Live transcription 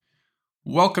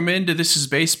Welcome into This is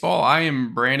Baseball. I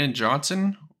am Brandon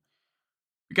Johnson.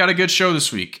 We got a good show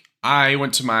this week. I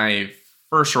went to my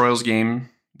first Royals game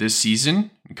this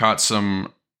season and caught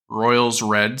some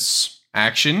Royals-Reds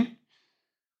action.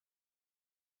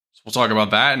 So we'll talk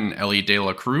about that and Ellie De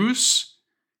La Cruz.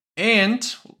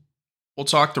 And we'll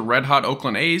talk the red-hot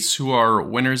Oakland A's, who are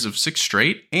winners of 6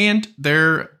 straight, and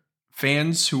their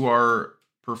fans who are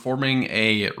performing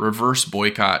a reverse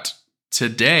boycott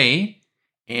today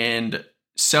and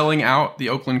selling out the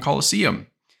Oakland Coliseum.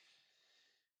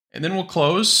 And then we'll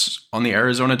close on the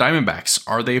Arizona Diamondbacks.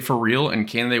 Are they for real, and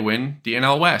can they win the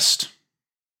NL West?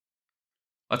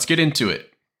 Let's get into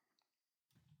it.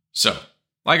 So,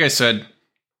 like I said,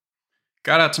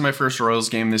 got out to my first Royals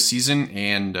game this season,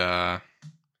 and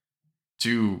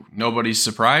to nobody's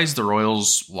surprise, the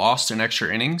Royals lost in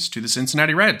extra innings to the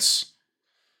Cincinnati Reds.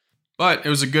 But it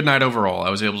was a good night overall. I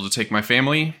was able to take my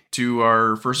family to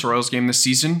our first Royals game this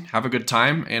season, have a good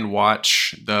time, and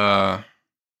watch the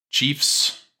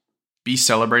Chiefs be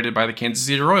celebrated by the Kansas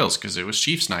City Royals because it was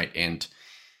Chiefs night. And,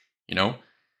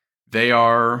 they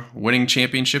are winning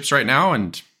championships right now,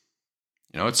 and,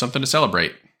 it's something to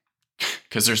celebrate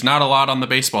because there's not a lot on the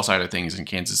baseball side of things in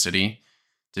Kansas City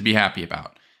to be happy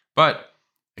about. But,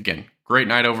 again, great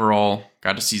night overall.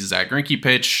 Got to see Zach Greinke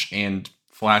pitch and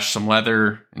flash some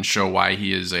leather and show why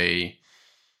he is a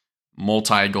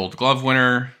multi-gold glove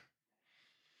winner.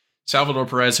 Salvador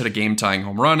Perez hit a game-tying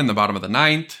home run in the bottom of the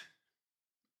 9th.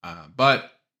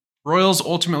 But Royals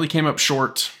ultimately came up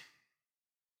short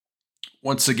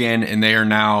once again, and they are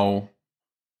now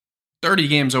 30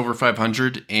 games over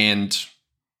 500 and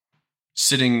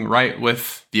sitting right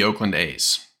with the Oakland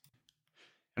A's.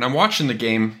 And I'm watching the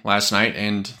game last night,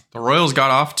 and the Royals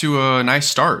got off to a nice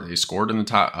start. They scored in the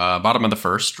bottom of the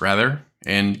first,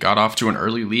 and got off to an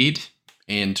early lead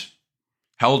and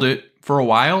held it for a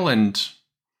while, and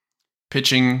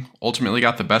pitching ultimately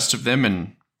got the best of them,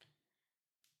 and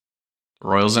the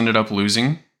Royals ended up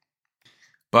losing.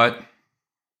 But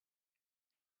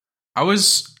I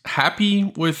was happy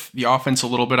with the offense a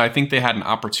little bit. I think they had an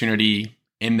opportunity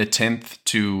in the 10th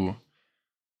to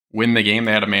win the game.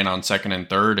 They had a man on second and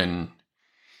third and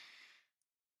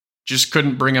just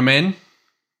couldn't bring him in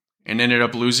and ended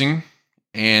up losing.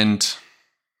 And,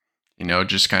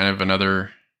 just kind of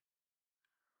another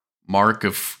mark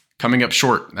of coming up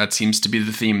short. That seems to be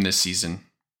the theme this season.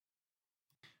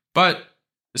 But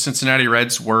the Cincinnati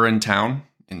Reds were in town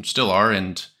and still are.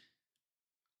 And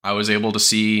I was able to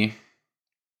see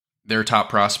their top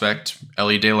prospect,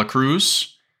 Ellie De La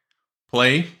Cruz,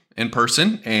 play in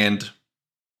person, and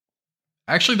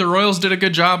actually, the Royals did a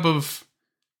good job of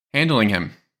handling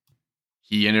him.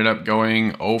 He ended up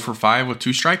going 0 for 5 with 2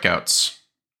 strikeouts.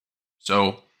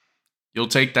 So, you'll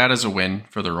take that as a win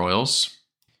for the Royals.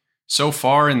 So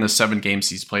far in the 7 games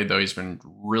he's played, though, he's been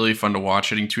really fun to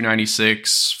watch, hitting .296,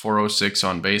 .406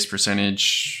 on base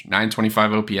percentage,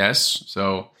 .925 OPS.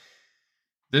 So,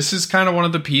 this is kind of one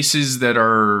of the pieces that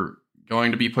are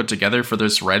going to be put together for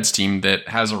this Reds team that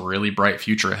has a really bright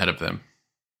future ahead of them.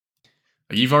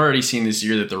 You've already seen this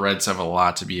year that the Reds have a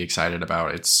lot to be excited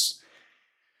about. It's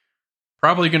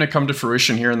probably going to come to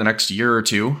fruition here in the next year or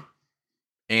two.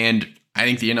 And I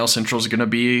think the NL Central is going to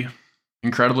be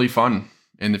incredibly fun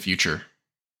in the future.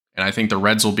 And I think the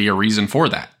Reds will be a reason for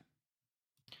that.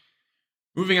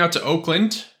 Moving out to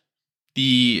Oakland,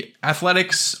 the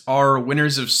Athletics are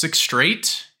winners of 6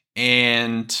 straight.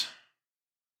 And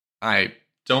I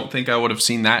don't think I would have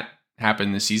seen that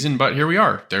happen this season, but here we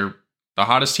are. They're the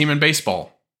hottest team in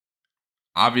baseball.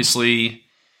 Obviously,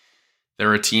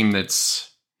 they're a team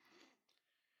that's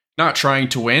not trying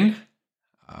to win.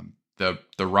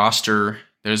 The roster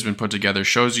that has been put together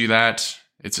shows you that.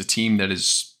 It's a team that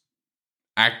is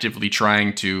actively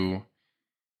trying to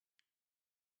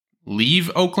leave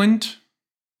Oakland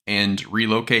and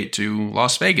relocate to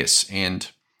Las Vegas. And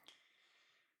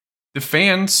the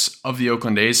fans of the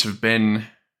Oakland A's have been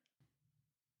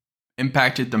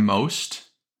impacted the most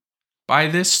by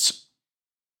this.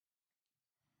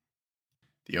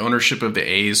 The ownership of the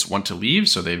A's want to leave,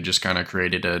 so they've just kind of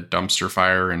created a dumpster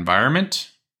fire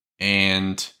environment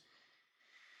and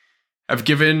have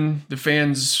given the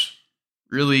fans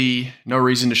really no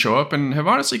reason to show up, and have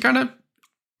honestly kind of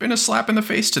been a slap in the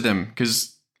face to them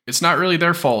because it's not really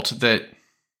their fault that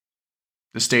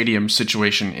the stadium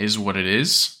situation is what it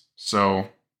is. So,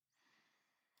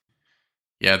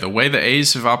 yeah, the way the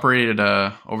A's have operated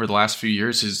over the last few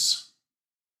years has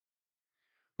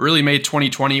really made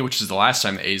 2020, which is the last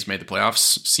time the A's made the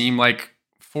playoffs, seem like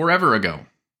forever ago.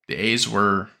 The A's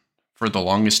were, for the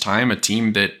longest time, a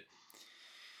team that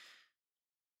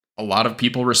a lot of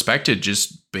people respected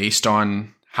just based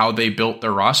on how they built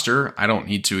their roster, I don't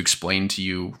need to explain to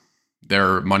you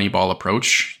their Moneyball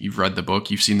approach. You've read the book,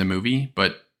 you've seen the movie,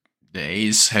 but the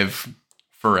A's have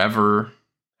forever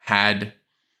had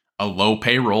a low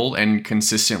payroll and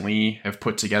consistently have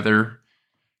put together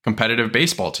competitive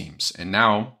baseball teams. And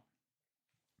now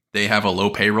they have a low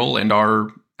payroll and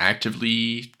are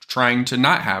actively trying to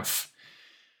not have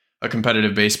a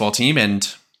competitive baseball team.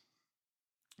 And,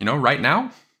 right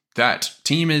now, that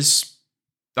team is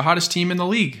the hottest team in the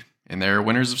league, and they're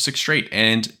winners of 6 straight.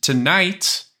 And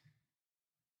tonight,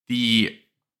 the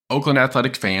Oakland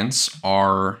Athletic fans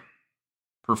are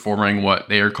performing what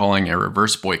they are calling a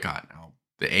reverse boycott. Now,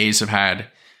 the A's have had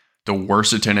the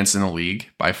worst attendance in the league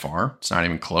by far. It's not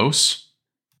even close.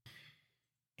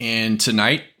 And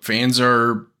tonight, fans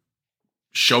are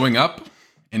showing up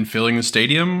and filling the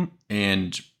stadium,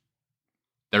 and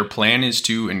their plan is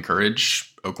to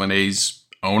encourage Oakland A's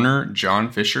owner,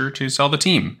 John Fisher, to sell the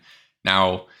team.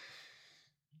 Now,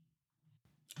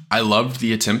 I loved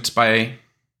the attempt by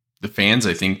the fans.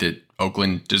 I think that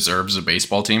Oakland deserves a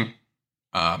baseball team.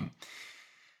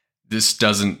 This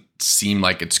doesn't seem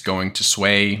like it's going to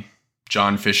sway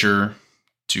John Fisher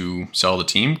to sell the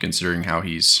team, considering how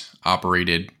he's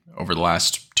operated over the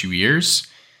last 2 years.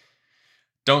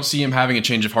 Don't see him having a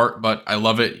change of heart, but I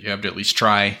love it. You have to at least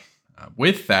try.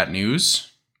 With that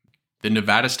news, the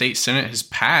Nevada State Senate has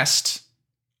passed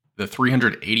the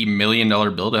 $380 million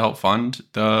bill to help fund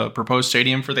the proposed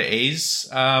stadium for the A's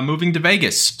moving to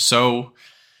Vegas. So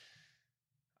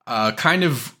kind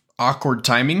of awkward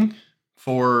timing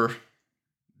for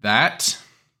that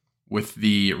with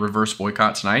the reverse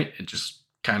boycott tonight. It just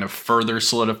kind of further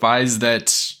solidifies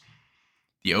that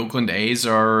the Oakland A's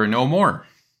are no more.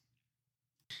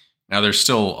 Now, there's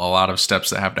still a lot of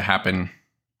steps that have to happen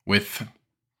with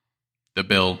the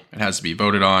bill. It has to be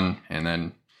voted on, and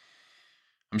then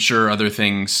I'm sure other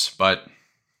things, but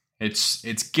it's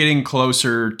getting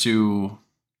closer to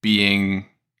being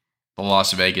the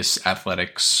Las Vegas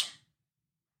Athletics.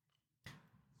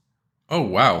 Oh,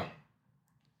 wow.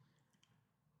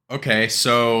 Okay,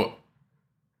 so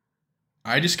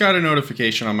I just got a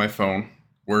notification on my phone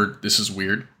where this is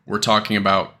weird. We're talking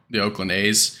about the Oakland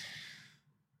A's.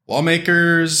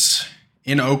 Lawmakers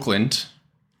in Oakland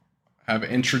have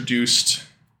introduced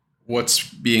what's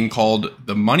being called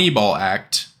the Moneyball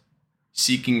Act,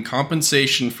 seeking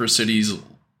compensation for cities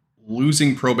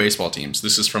losing pro baseball teams.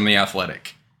 This is from The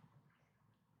Athletic.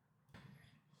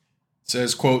 It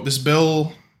says, quote, "This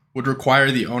bill would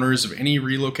require the owners of any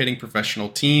relocating professional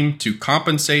team to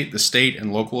compensate the state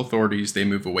and local authorities they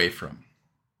move away from."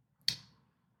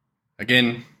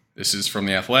 Again, this is from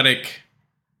The Athletic.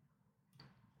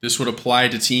 This would apply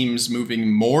to teams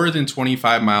moving more than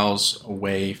 25 miles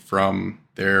away from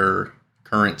their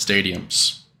current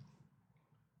stadiums.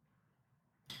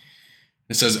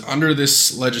 It says, under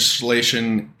this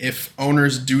legislation, if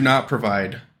owners do not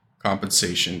provide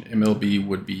compensation, MLB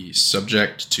would be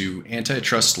subject to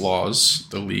antitrust laws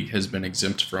the league has been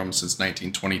exempt from since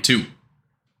 1922.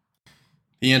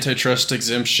 The antitrust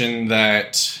exemption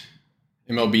that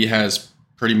MLB has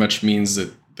pretty much means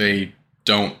that they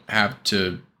don't have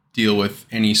to deal with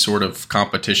any sort of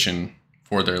competition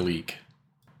for their league.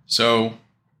 So,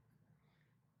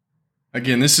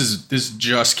 again, this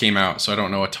just came out, so I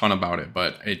don't know a ton about it,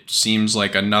 but it seems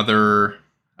like another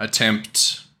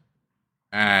attempt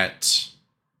at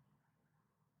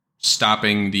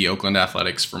stopping the Oakland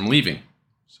Athletics from leaving.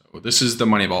 So this is the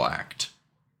Moneyball Act.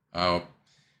 I'll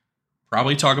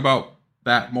probably talk about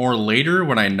that more later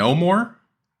when I know more,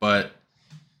 but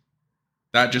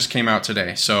that just came out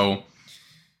today. So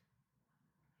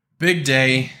big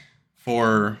day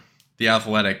for the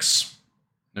Athletics.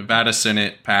 Nevada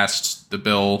Senate passed the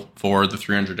bill for the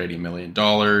 $380 million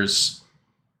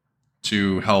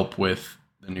to help with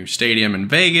the new stadium in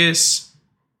Vegas.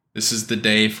 This is the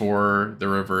day for the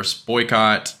reverse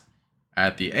boycott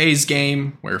at the A's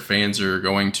game, where fans are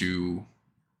going to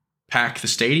pack the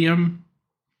stadium.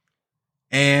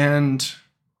 And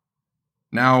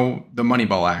now the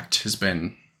Moneyball Act has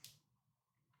been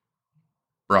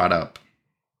brought up.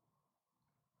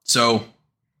 So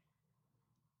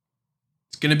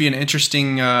it's going to be an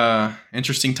interesting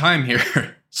time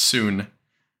here soon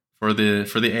for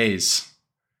the A's.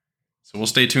 So we'll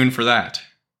stay tuned for that.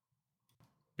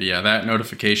 But yeah, that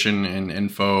notification and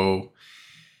info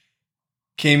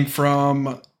came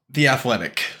from The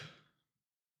Athletic.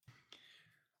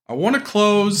 I want to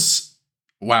close.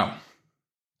 Wow.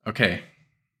 Okay.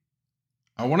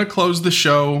 I want to close the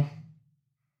show.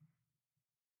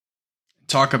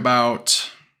 Talk about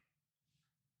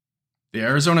the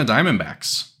Arizona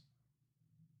Diamondbacks.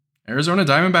 Arizona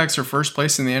Diamondbacks are first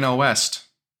place in the NL West.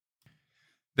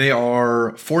 They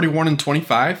are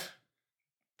 41-25.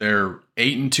 They're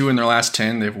 8-2 in their last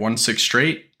 10. They've won 6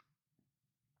 straight.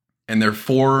 And they're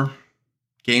 4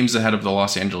 games ahead of the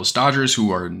Los Angeles Dodgers,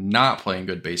 who are not playing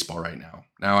good baseball right now.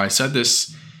 Now, I said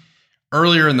this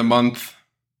earlier in the month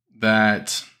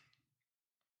that,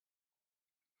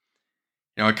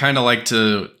 I kind of like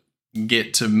to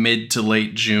get to mid to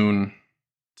late June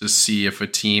to see if a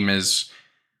team is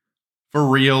for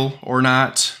real or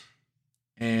not.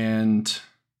 And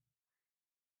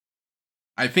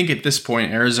I think at this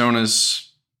point, Arizona's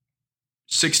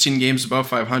 16 games above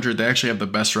 500. They actually have the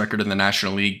best record in the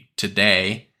National League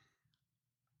today.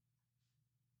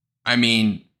 I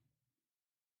mean,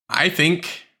 I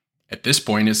think at this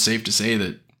point it's safe to say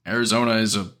that Arizona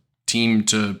is a team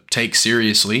to take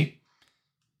seriously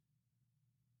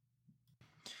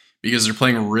because they're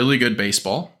playing really good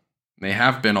baseball. They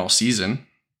have been all season.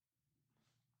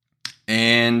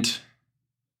 And,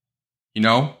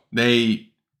 they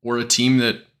were a team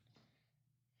that,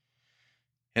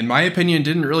 in my opinion,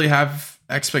 didn't really have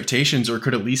expectations or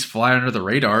could at least fly under the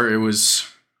radar. It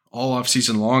was all off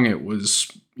season long. It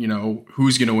was,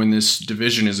 who's going to win this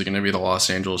division? Is it going to be the Los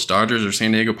Angeles Dodgers or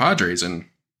San Diego Padres? And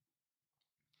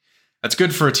that's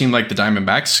good for a team like the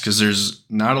Diamondbacks because there's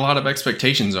not a lot of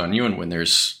expectations on you. And when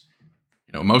there's,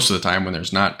 most of the time when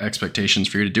there's not expectations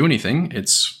for you to do anything,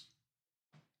 it's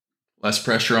less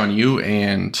pressure on you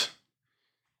and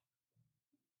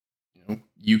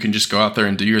you can just go out there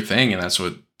and do your thing, and that's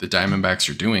what the Diamondbacks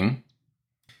are doing.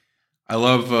 I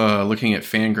love looking at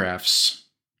Fangraphs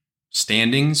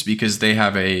standings because they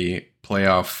have a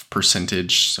playoff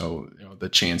percentage, so the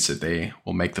chance that they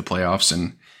will make the playoffs,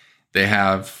 and they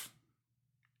have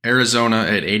Arizona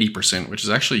at 80%, which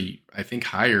is actually, I think,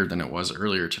 higher than it was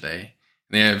earlier today.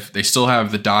 They still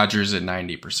have the Dodgers at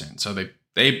 90%, so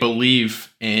they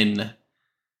believe in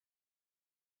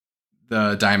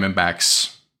the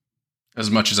Diamondbacks as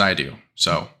much as I do.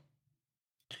 So,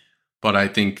 but I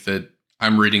think that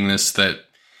I'm reading this that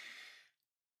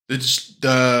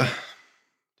the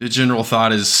general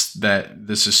thought is that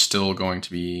this is still going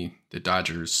to be the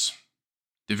Dodgers'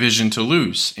 division to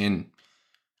lose. And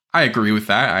I agree with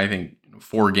that. I think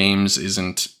 4 games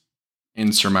isn't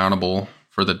insurmountable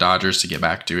for the Dodgers to get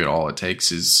back to it. All it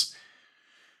takes is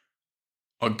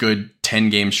a good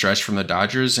 10-game stretch from the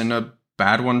Dodgers and a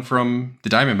bad one from the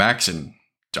Diamondbacks, and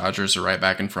Dodgers are right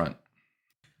back in front.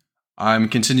 I'm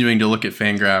continuing to look at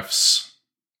Fangraphs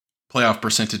playoff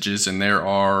percentages, and there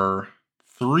are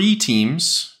 4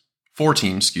 teams, with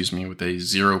a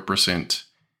 0%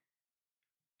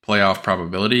 playoff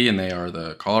probability, and they are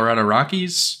the Colorado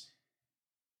Rockies,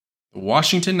 the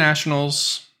Washington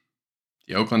Nationals,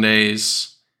 the Oakland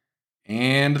A's,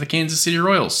 and the Kansas City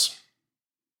Royals.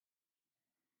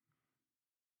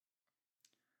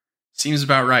 Seems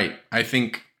about right. I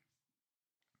think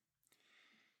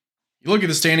you look at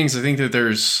the standings, I think that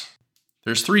there's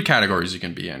 3 categories you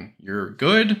can be in. You're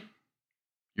good,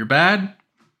 you're bad,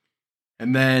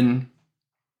 and then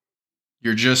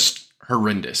you're just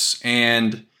horrendous.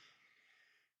 And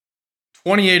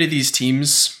 28 of these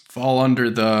teams fall under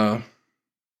the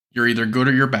you're either good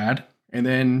or you're bad. And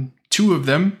then 2 of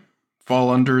them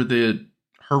fall under the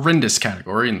horrendous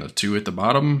category. And the 2 at the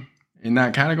bottom in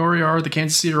that category are the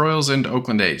Kansas City Royals and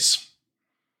Oakland A's.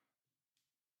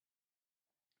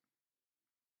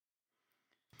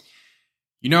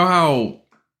 You know how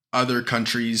other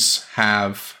countries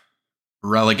have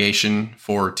relegation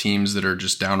for teams that are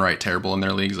just downright terrible in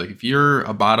their leagues? Like if you're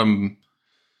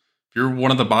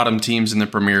one of the bottom teams in the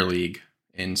Premier League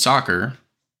in soccer,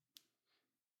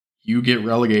 you get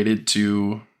relegated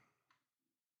to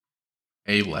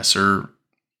a lesser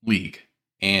league.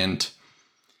 And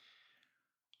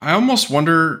I almost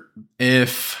wonder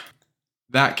if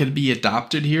that could be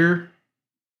adopted here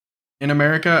in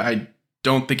America. I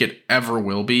don't think it ever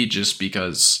will be, just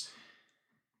because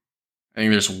I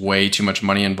think there's way too much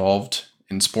money involved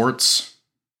in sports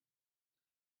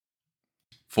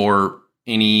for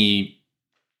any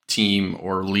team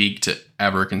or league to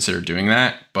ever consider doing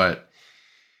that. But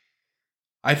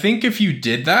I think if you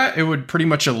did that, it would pretty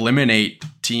much eliminate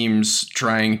teams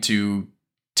trying to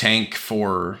tank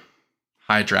for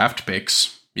high draft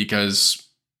picks, because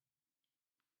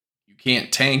you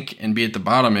can't tank and be at the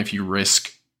bottom if you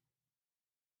risk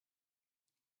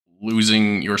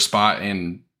losing your spot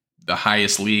in the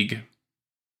highest league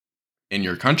in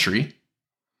your country.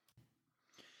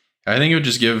 I think it would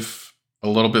just give a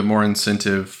little bit more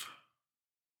incentive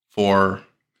for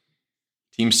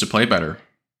teams to play better.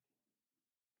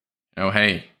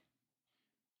 Hey,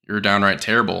 you're downright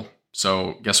terrible,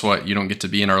 so guess what? You don't get to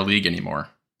be in our league anymore.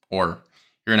 Or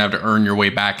you're going to have to earn your way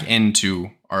back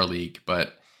into our league.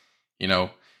 But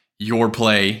your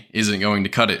play isn't going to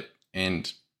cut it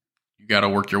and you got to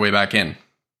work your way back in.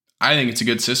 I think it's a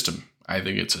good system. I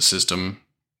think it's a system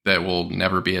that will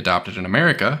never be adopted in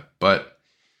America, but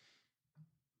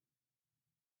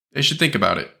they should think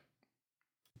about it.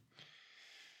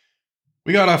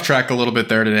 We got off track a little bit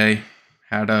there today.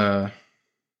 Had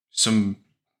some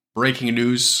breaking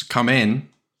news come in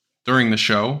during the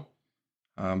show.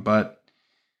 But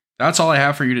that's all I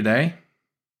have for you today.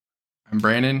 I'm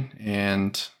Brandon,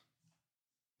 and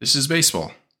this is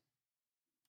baseball.